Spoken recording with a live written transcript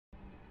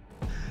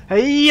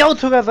Heyjo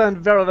together and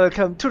very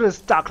welcome to the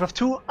StarCraft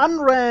 2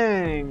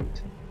 Unranked!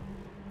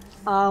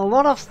 A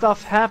lot of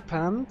stuff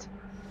happened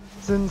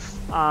since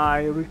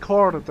I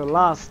recorded the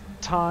last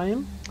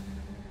time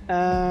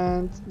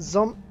and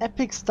some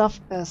epic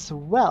stuff as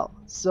well.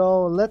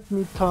 So let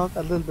me talk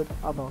a little bit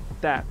about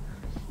that.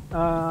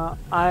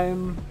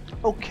 I'm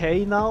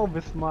okay now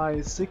with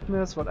my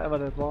sickness, whatever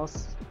that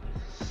was.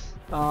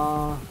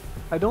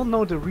 I don't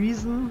know the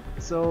reason,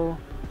 so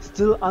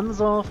still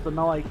unsolved, but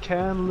now I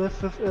can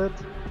live with it.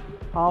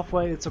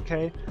 Halfway, it's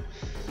okay.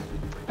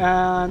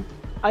 And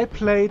I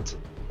played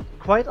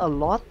quite a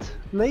lot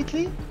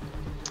lately.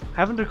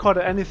 Haven't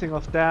recorded anything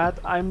of that.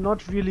 I'm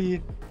not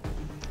really,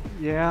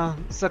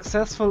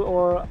 successful,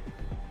 or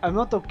I'm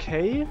not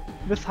okay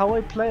with how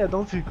I play. I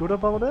don't feel good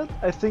about it.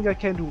 I think I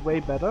can do way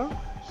better.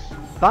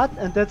 But,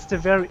 and that's the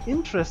very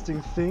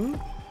interesting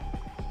thing.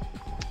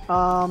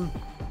 Oh,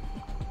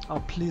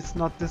 please,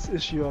 not this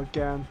issue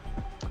again.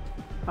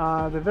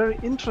 The very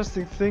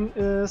interesting thing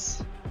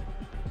is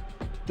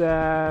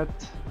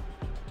that,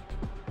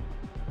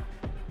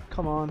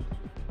 come on.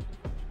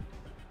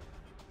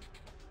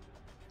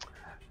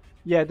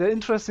 Yeah, the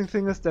interesting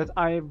thing is that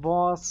I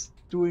was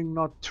doing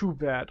not too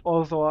bad,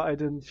 although I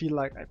didn't feel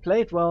like I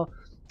played well.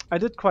 I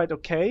did quite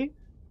okay.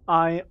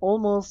 I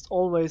almost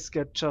always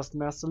get just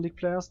Master League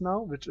players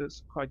now, which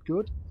is quite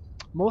good.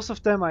 Most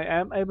of them I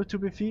am able to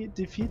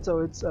defeat, so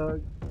it's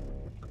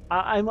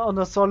I'm on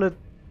a solid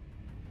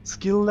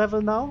skill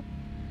level now.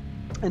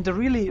 And the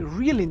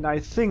really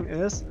nice thing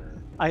is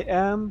I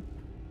am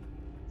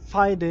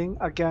fighting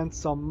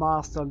against some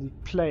Master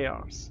League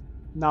players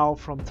now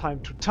from time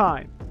to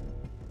time,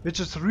 which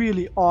is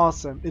really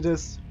awesome. It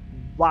is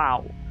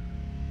wow.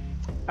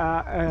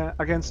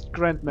 Against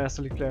Grandmaster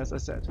League players, I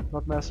said,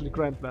 not Master League,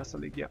 Grandmaster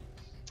League, yeah.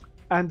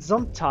 And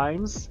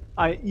sometimes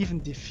I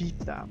even defeat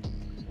them.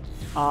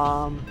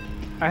 I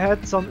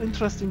had some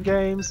interesting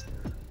games,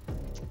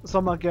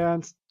 some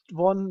against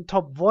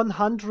top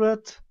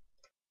 100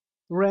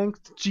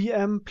 ranked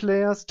GM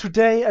players.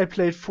 Today I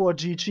played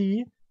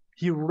 4GG.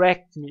 He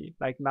wrecked me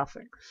like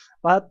nothing.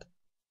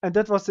 And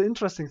that was the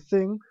interesting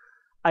thing.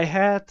 I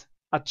had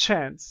a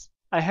chance.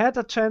 I had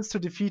a chance to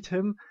defeat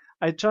him.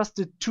 I just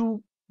did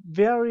two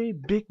very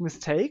big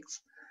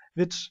mistakes,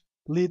 which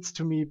leads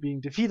to me being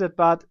defeated.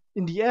 But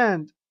in the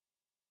end,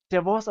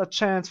 there was a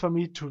chance for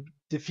me to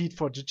defeat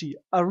 4GG.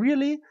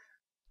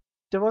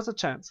 There was a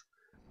chance.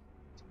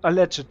 A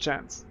legit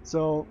chance.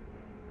 So,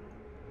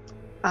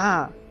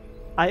 I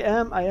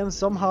am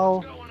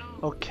somehow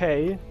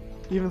okay,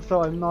 even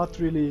though I'm not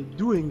really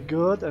doing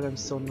good, and I'm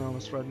so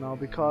nervous right now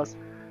because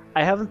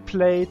I haven't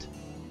played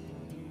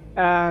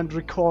and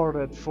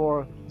recorded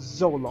for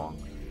so long.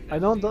 I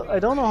don't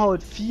know how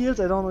it feels.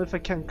 I don't know if I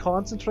can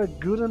concentrate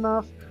good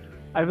enough.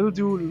 I will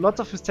do lots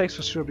of mistakes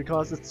for sure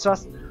because it's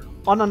just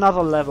on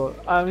another level.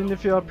 I mean,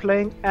 if you are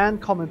playing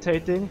and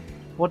commentating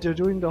what you're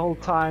doing the whole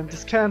time,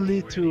 this can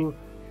lead to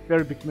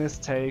very big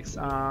mistakes.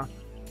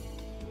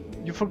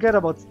 You forget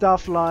about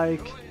stuff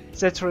like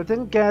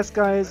saturating gas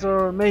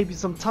geyser, maybe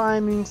some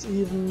timings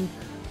even.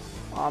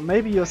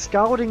 Maybe your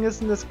scouting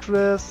isn't as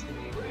crisp.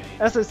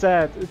 As I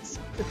said,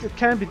 it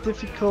can be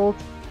difficult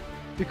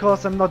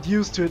because I'm not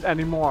used to it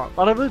anymore.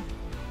 But I will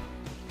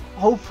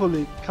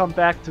hopefully come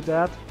back to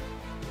that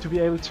to be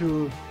able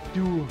to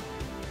do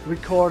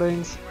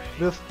recordings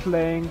with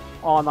playing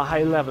on a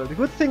high level. The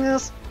good thing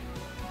is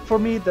for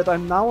me that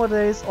I'm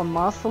nowadays on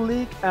Master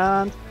League,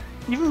 and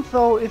even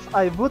though if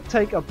I would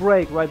take a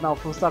break right now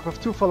from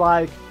StarCraft 2 for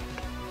like,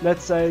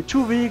 let's say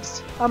 2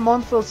 weeks, a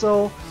month or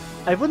so,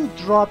 I wouldn't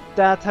drop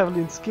that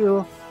heavily in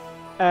skill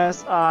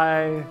as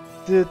I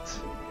did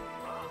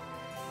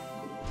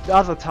the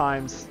other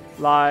times,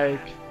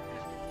 like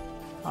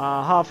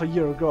half a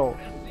year ago.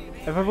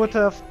 If I would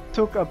have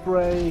took a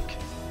break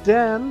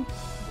then,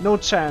 no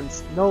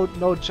chance,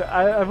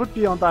 I would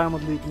be on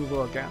Diamond League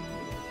niveau again.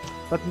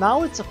 But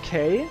now it's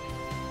okay.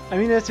 I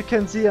mean, as you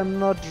can see, I'm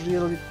not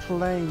really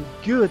playing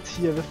good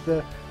here with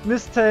the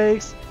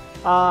mistakes.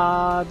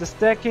 The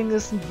stacking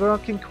isn't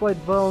working quite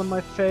well in my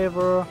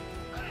favor.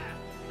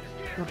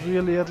 Not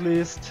really, at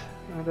least.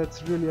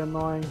 That's really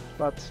annoying.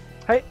 But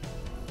hey,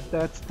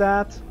 that's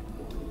that.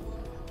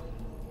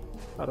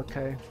 But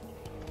okay,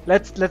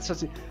 let's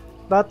just see.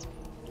 But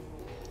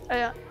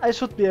I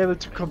should be able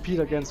to compete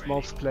against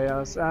most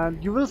players,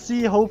 and you will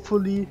see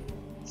hopefully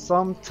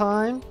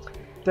sometime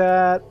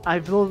that I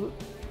will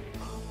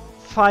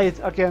fight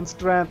against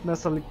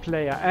Grandmaster League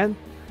player, and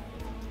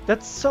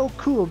that's so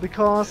cool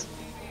because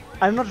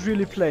I'm not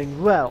really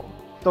playing well.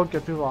 Don't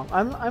get me wrong.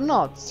 I'm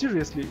not,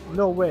 seriously,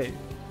 no way.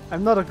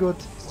 I'm not a good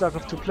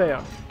StarCraft 2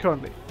 player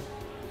currently.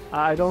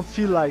 I don't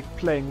feel like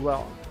playing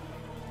well.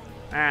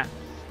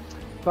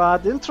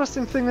 But the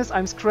interesting thing is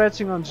I'm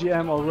scratching on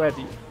GM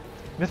already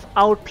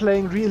without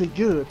playing really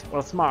good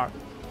or smart.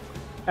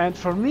 And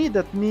for me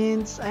that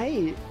means,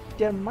 hey,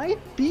 there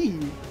might be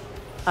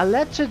a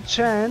legit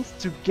chance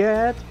to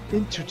get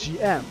into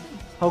GM.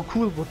 How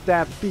cool would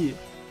that be?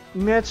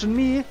 Imagine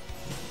me,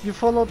 you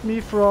followed me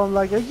from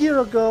like a year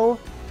ago,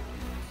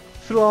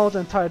 throughout the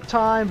entire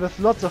time with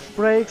lots of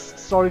breaks.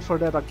 Sorry for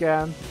that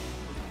again.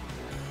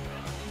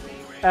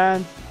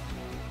 And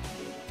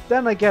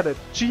then I get it.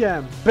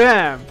 GM.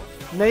 Bam!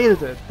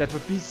 Nailed it. That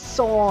would be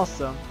so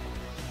awesome.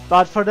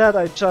 But for that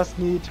I just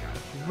need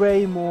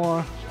way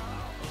more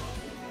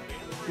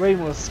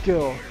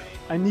skill.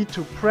 I need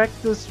to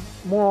practice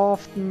more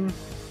often,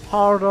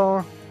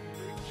 harder,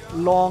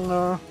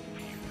 longer,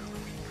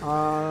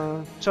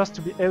 just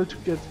to be able to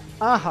get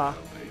aha.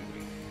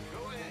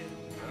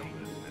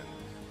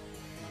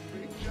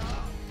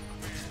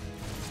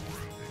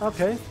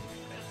 Okay.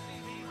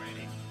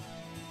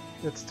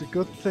 That's the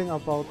good thing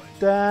about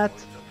that.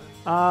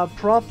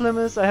 Problem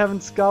is I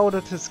haven't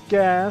scouted his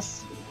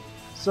gas,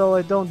 so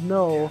I don't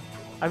know.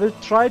 I will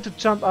try to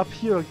jump up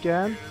here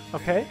again.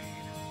 Okay.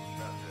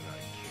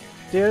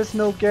 There's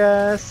no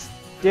gas.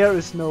 There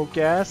is no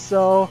gas.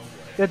 So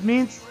that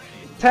means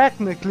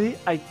technically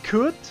I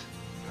could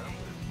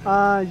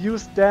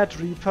use that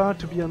Reaper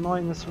to be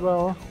annoying as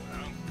well.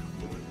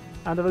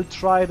 And I will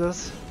try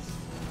this.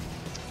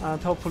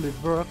 And hopefully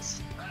it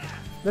works.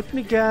 Let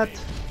me get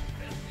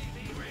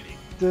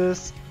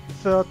this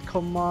third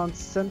command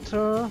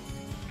center.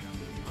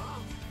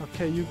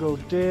 Okay, you go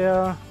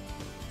there.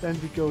 Then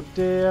we go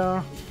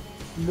there.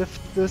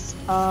 Lift this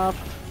up.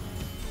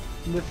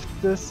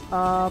 Lift this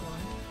up.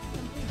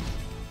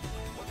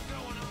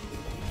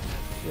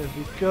 There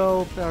we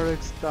go.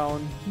 Barracks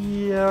down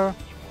here.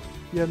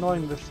 We're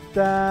annoying with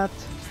that.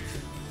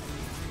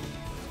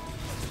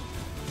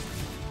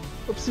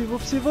 Whoopsie,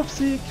 whoopsie,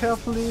 whoopsie.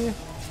 Carefully.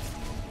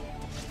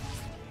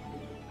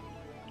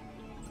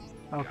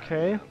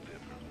 Okay.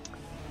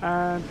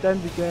 And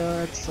then we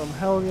get some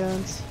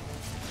Hellions.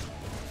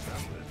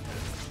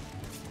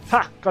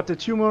 Ha! Got the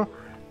tumor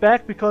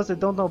back because I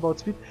don't know about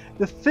speed.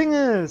 The thing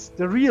is,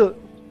 the real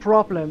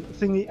problem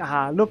thingy.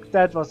 Ah, look,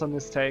 that was a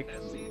mistake.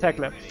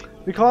 Tackle.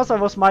 Because I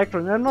was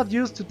microing. I'm not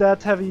used to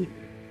that heavy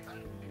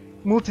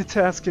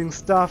multitasking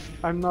stuff.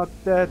 I'm not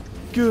that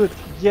good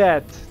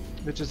yet,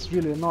 which is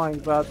really annoying,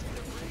 but.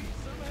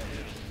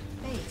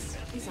 Base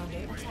is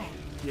under attack.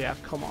 Yeah,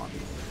 come on.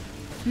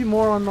 Be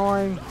more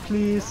annoying,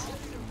 please.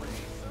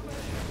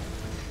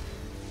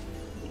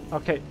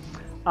 Okay.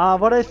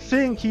 What I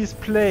think he's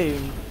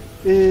playing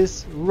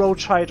is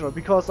Roach Hydra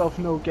because of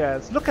no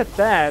gas. Look at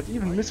that,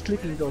 even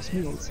misclicking those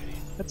mules.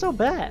 That's so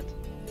bad.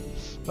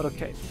 But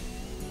okay.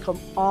 Come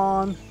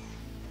on.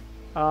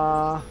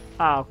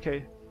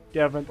 Okay.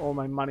 There went all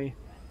my money.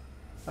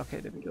 Okay,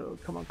 there we go.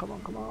 Come on, come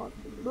on, come on.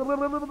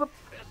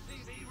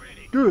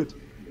 Good.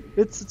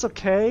 It's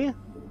okay.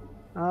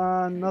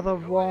 Another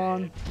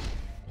one.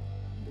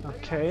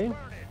 Okay.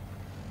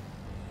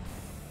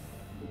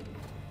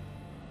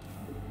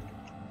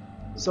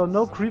 So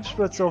no creep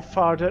spread so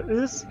far. There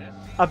is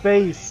a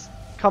base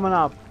coming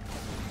up.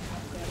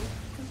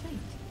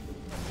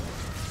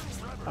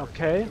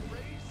 Okay.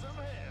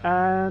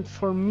 And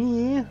for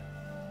me,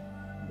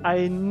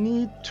 I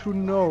need to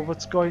know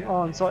what's going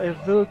on. So I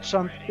will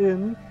jump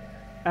in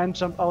and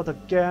jump out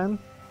again.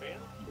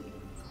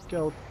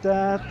 Go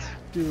that,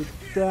 do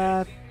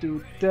that,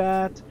 do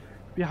that.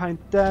 Behind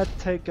that,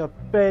 take a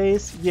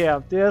base.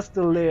 Yeah, there's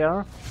the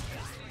lair.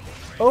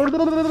 Oh,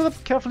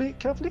 carefully,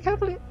 carefully,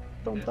 carefully.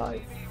 Don't die,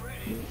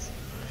 please.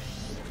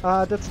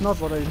 That's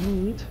not what I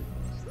need.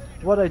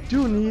 What I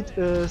do need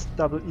is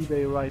double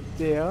eBay right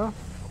there.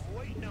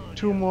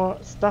 2 more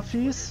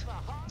stuffies.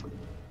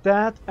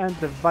 That and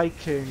the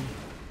Viking.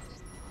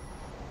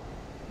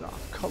 Oh,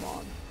 come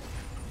on.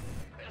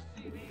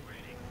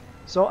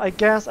 So I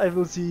guess I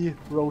will see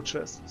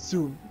roaches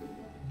soon.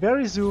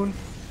 Very soon.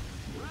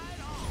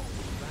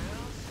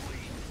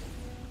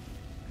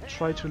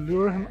 Try to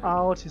lure him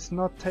out. He's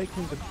not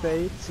taking the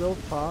bait so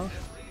far,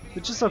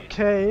 which is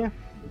okay.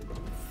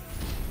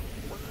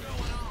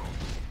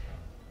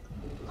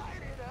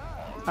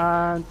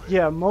 And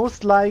yeah,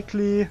 most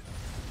likely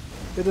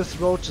it is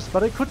roaches,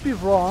 but I could be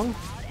wrong.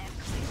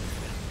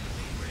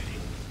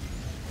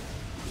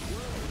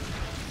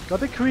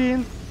 Got a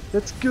queen,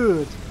 that's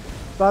good.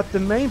 But the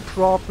main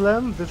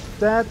problem with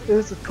that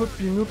is it could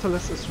be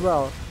Nautilus as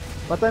well.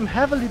 But I'm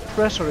heavily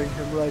pressuring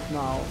him right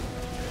now.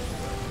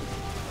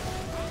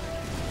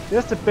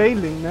 There's the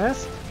Baneling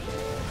nest.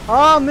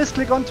 Ah,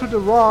 misclick onto the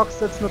rocks,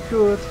 that's not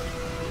good.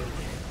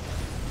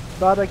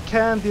 But I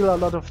can deal a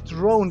lot of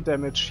drone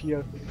damage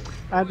here.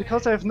 And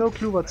because I have no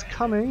clue what's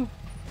coming.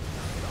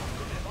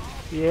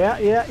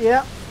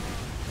 Yeah.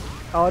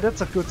 Oh,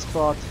 that's a good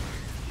spot.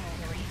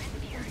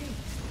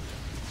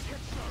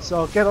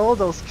 So get all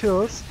those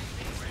kills.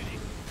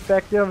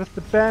 Back there with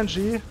the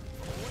Banshee.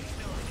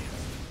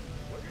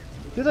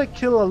 Did I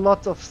kill a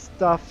lot of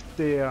stuff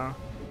there?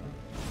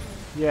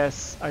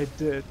 Yes, I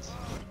did.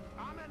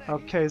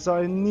 Okay, so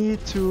I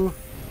need to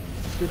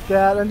do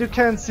that, and you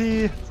can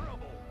see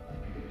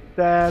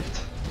that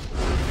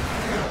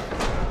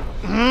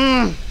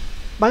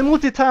my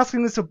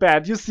multitasking is so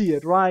bad. You see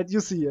it, right?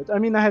 You see it. I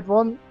mean, I had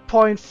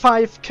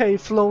 1.5k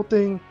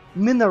floating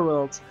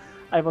minerals.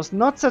 I was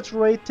not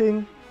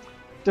saturating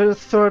the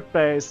third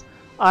base.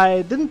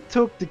 I didn't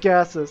took the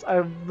gases,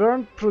 I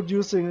weren't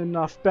producing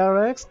enough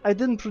barracks, I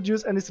didn't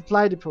produce any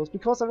supply depots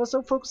because I was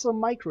so focused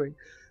on microing.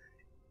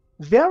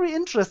 Very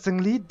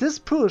interestingly, this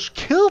push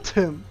killed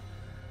him.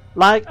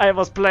 Like I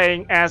was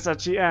playing as a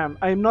GM.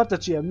 I'm not a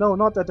GM, no,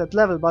 not at that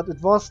level, but it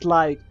was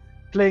like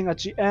playing a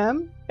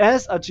GM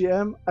as a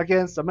GM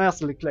against a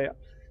Master League player.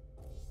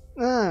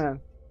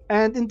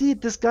 And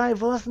indeed, this guy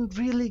wasn't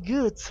really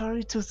good,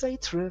 sorry to say,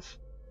 Triv.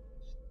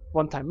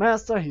 One-time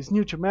Master, he's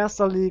new to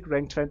Master League,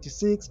 rank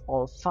 26,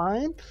 all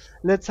fine.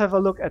 Let's have a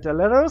look at the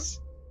letters.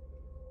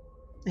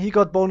 He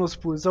got bonus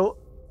pool, so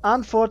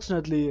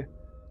unfortunately,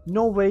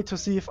 no way to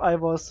see if I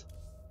was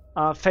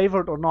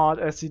favored or not,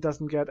 as he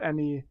doesn't get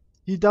any,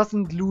 he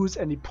doesn't lose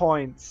any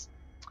points.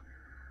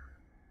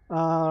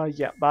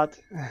 Yeah, but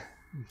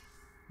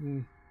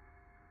you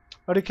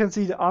can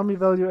see the army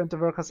value and the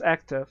workers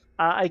active.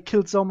 I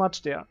killed so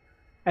much there.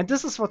 And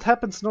this is what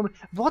happens normally.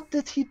 What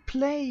did he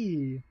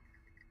play?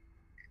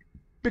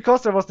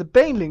 Because there was the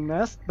Baneling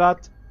Nest,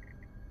 but...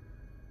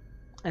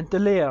 and the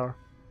lair.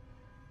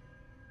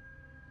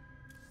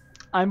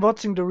 I'm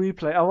watching the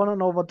replay. I want to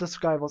know what this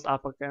guy was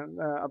up again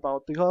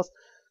about, because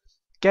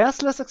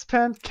gasless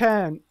expand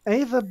can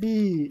either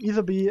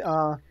be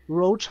a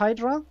Roach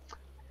Hydra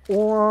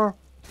or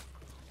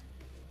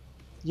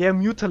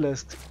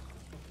Mutalisk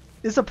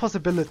is a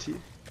possibility.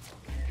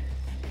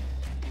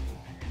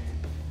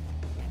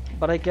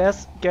 But I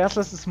guess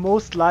gasless is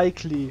most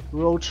likely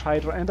Roach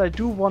Hydra, and I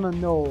do want to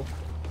know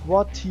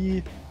what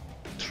he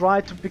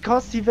tried to,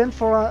 because he went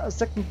for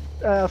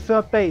a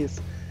third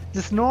base.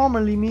 This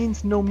normally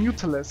means no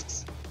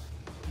Mutalisks,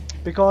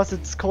 because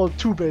it's called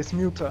 2-base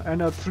muta and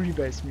not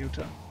 3-base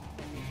muta.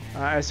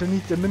 As you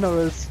need the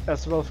minerals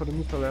as well for the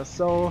Mutalisks.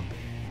 So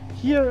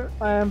here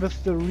I am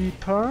with the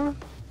Reaper,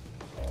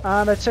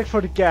 and I check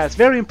for the gas.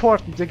 Very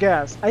important, the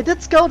gas. I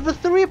did scout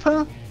with the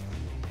Reaper.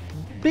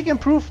 Big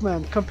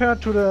improvement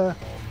compared to the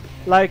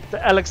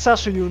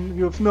Alexasha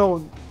you've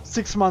known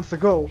 6 months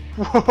ago.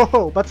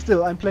 Whoa, but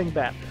still, I'm playing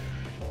bad.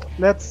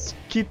 Let's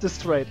keep this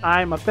straight.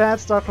 I'm a bad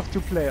StarCraft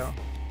 2 player.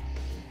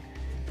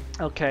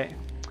 Okay.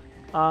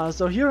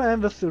 So here I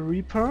am with the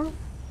Reaper.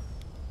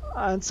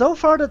 And so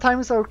far the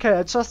timings are okay.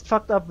 I just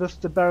fucked up with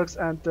the barracks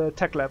and the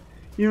tech lab.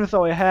 Even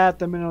though I had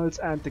the minerals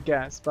and the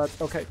gas. But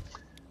okay.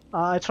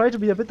 I tried to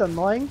be a bit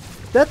annoying.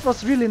 That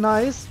was really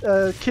nice.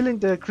 Killing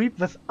the creep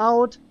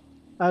without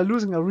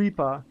losing a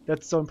Reaper.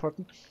 That's so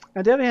important.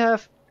 And there we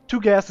have 2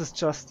 gases,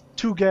 just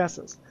 2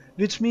 gases.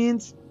 Which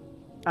means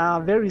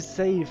very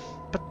safe.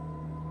 But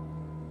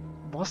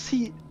was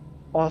he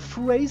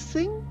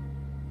off-racing?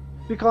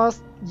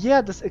 Because,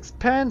 yeah, this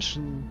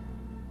expansion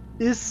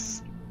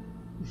is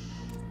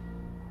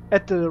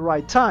at the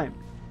right time.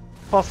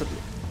 Possibly.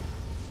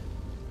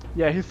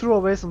 Yeah, he threw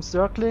away some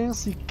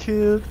circlings, he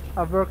killed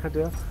a worker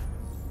there.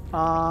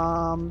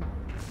 I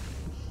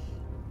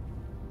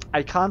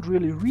can't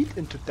really read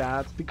into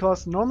that,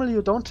 because normally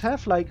you don't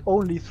have like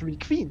only 3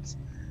 queens.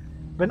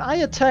 When I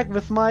attack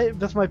with my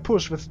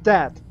push with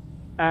that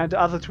and the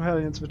other 2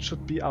 Hellions, which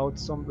should be out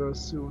somewhere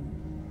soon.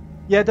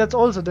 Yeah, that's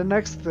also the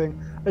next thing.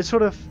 I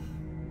should have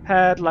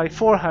had like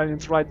 4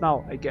 Hellions right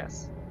now, I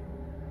guess.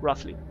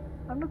 Roughly.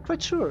 I'm not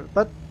quite sure,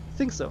 but I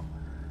think so.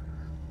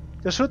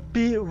 There should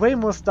be way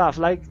more stuff,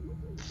 like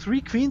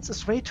 3 queens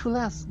is way too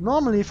less.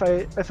 Normally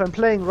if I'm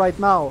playing right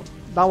now,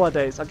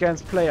 nowadays,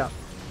 against player,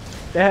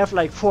 they have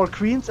like 4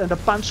 queens and a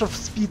bunch of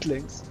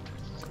speedlings.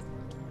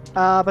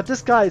 But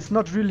this guy is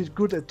not really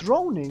good at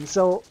droning,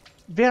 so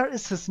where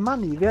is his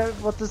money?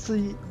 What is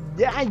he?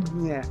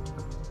 Yeah.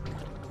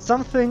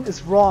 Something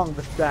is wrong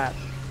with that,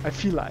 I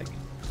feel like.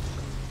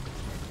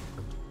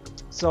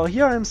 So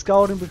here I'm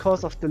scouting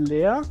because of the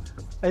lair.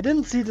 I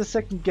didn't see the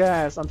second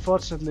gas,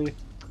 unfortunately.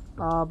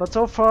 But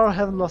so far I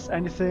haven't lost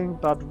anything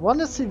but 1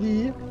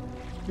 SCV,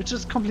 which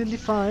is completely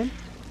fine.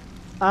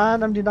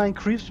 And I'm denying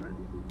creeps.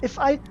 If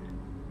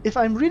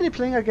I'm really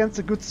playing against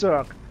a good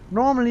Zerg,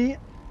 normally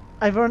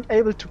I weren't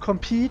able to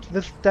compete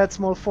with that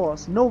small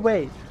force. No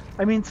way.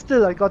 I mean,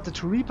 still I got the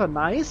 2 Reaper,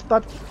 nice,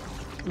 but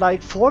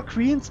like 4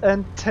 queens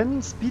and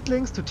 10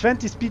 speedlings to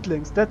 20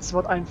 speedlings, that's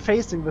what I'm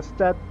facing with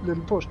that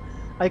little push.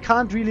 I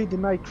can't really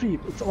deny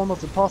creep, it's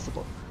almost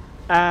impossible.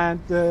 And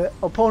the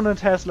opponent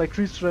has like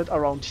creep threat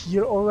around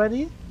here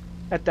already,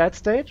 at that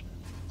stage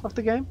of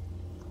the game.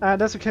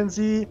 And as you can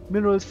see,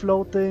 minerals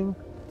floating.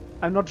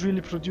 I'm not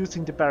really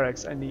producing the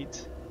barracks I need.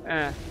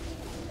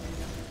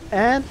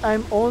 And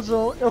I'm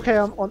also, okay,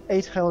 I'm on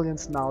 8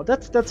 Hellions now.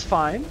 That's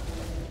fine.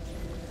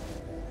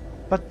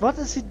 But what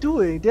is he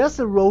doing? There's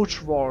a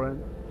Roach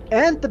Warren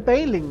and the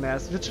Baneling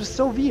Nest, which is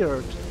so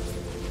weird.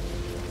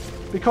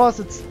 Because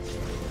it's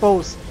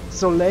both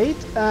so late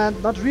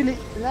and not really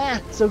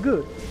so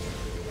good.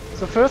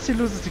 So first he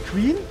loses the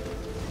queen,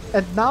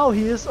 and now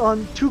he is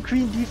on 2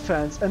 queen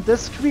defense, and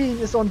this queen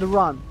is on the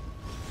run.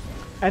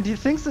 And he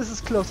thinks this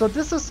is close. So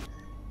this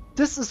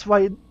is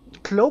why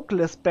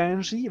Cloakless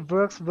Banshee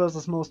works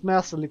versus most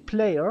Master League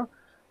player,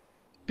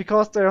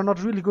 because they are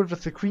not really good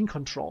with the queen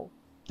control.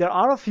 There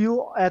are a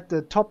few at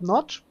the top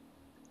notch,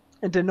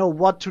 and they know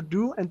what to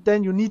do, and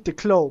then you need the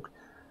cloak.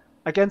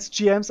 Against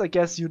GMs, I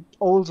guess you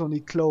also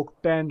need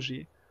Cloak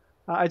Banshee.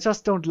 I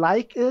just don't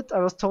like it. I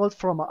was told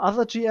from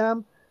another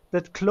GM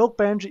that Cloak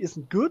Banshee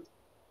isn't good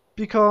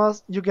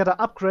because you get an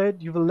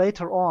upgrade you will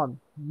later on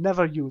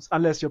never use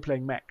unless you're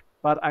playing mech.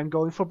 But I'm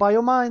going for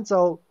Biomine,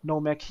 so no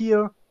mech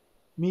here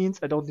means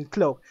I don't need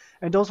Cloak.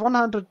 And those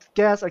 100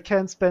 gas I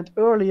can spend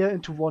earlier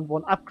into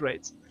 1-1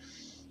 upgrades,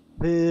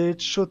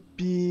 which should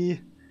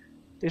be...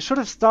 They should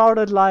have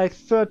started like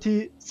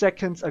 30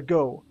 seconds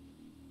ago.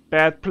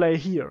 Bad play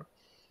here.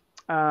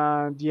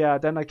 And yeah,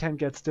 then I can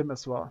get Stim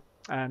as well.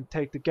 And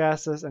take the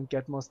gases and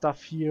get more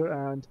stuff here.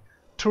 And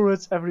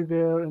turrets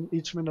everywhere in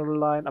each mineral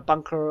line. A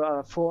bunker,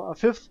 a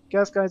fifth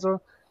gas geyser.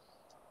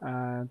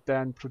 And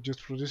then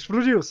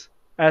produce.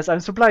 As I'm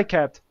supply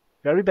capped.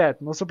 Very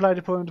bad. No supply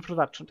depot in the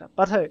production tab.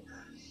 But hey.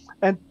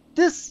 And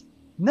this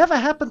never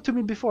happened to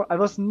me before. I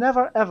was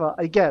never ever,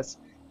 I guess,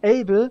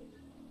 able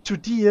to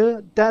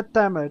deal that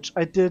damage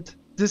I did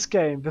this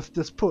game with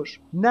this push.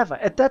 Never.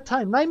 At that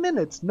time, 9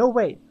 minutes, no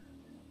way.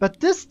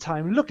 But this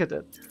time, look at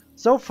it.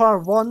 So far,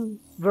 one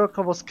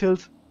worker was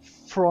killed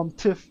from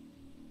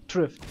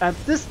Drift. And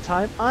this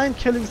time, I'm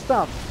killing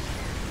stuff.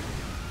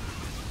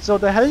 So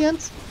the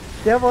Hellions,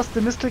 there was the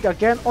misclick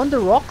again on the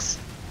rocks.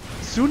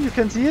 Soon you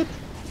can see it.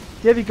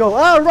 There we go.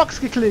 Ah, rocks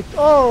clicked.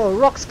 Oh,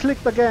 rocks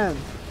clicked again.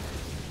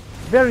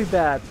 Very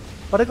bad.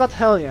 But I got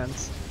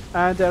Hellions.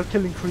 And they're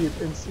killing creep,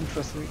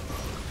 interestingly.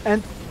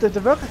 And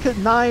the worker killed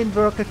 9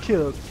 worker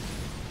killed.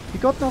 He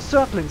got no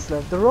circlings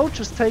left. The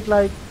roaches take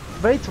like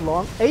way too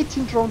long.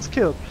 18 drones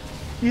killed.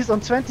 He's on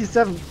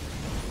 27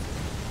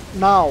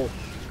 now.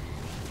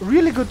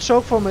 Really good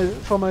choke for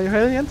my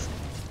Hellions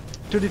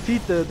to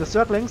defeat the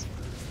circlings.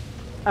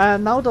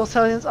 And now those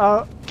Hellions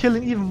are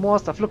killing even more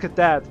stuff. Look at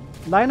that.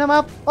 Line them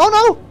up. Oh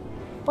no!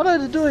 What are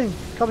they doing?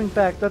 Coming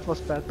back. That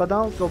was bad. But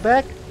now go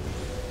back.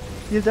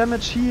 Deal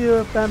damage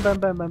here. Bam,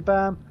 bam, bam, bam,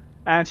 bam.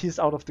 And he's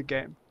out of the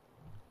game.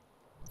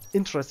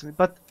 Interesting,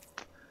 but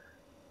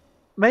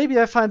maybe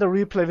I find a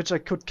replay which I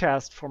could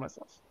cast for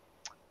myself.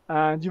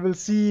 And you will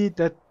see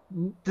that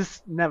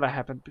this never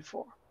happened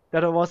before.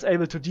 That I was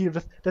able to deal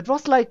with. That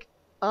was like,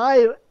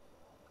 I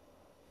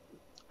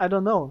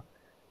don't know.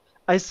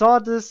 I saw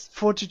this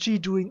for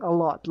GG doing a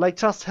lot. Like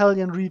just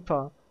Hellion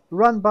Reaper.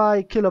 Run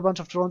by, kill a bunch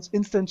of drones,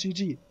 instant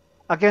GG.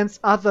 Against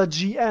other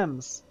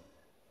GMs.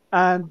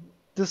 And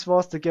this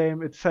was the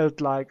game it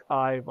felt like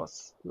I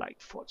was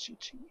like for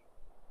GG.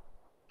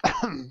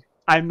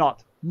 I'm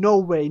not. No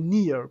way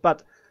near.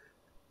 But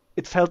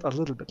it felt a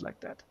little bit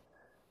like that.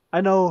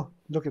 I know.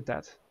 Look at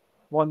that.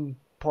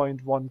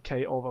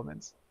 1.1k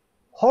overwins.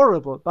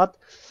 Horrible. But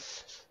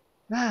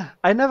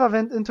I never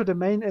went into the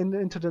main and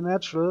into the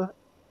natural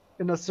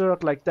in a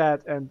circ like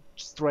that and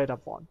straight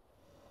up won.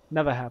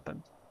 Never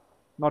happened.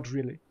 Not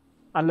really.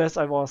 Unless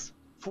I was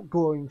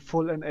going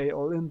full NA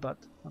all in. But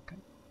okay.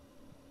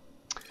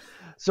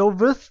 So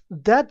with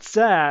that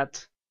said,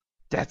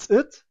 that's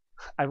it.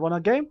 I won a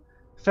game.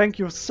 Thank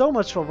you so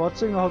much for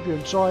watching. I hope you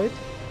enjoyed.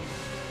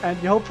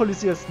 And we hopefully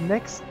see us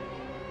next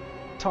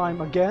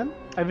time again.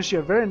 I wish you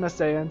a very nice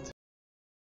day and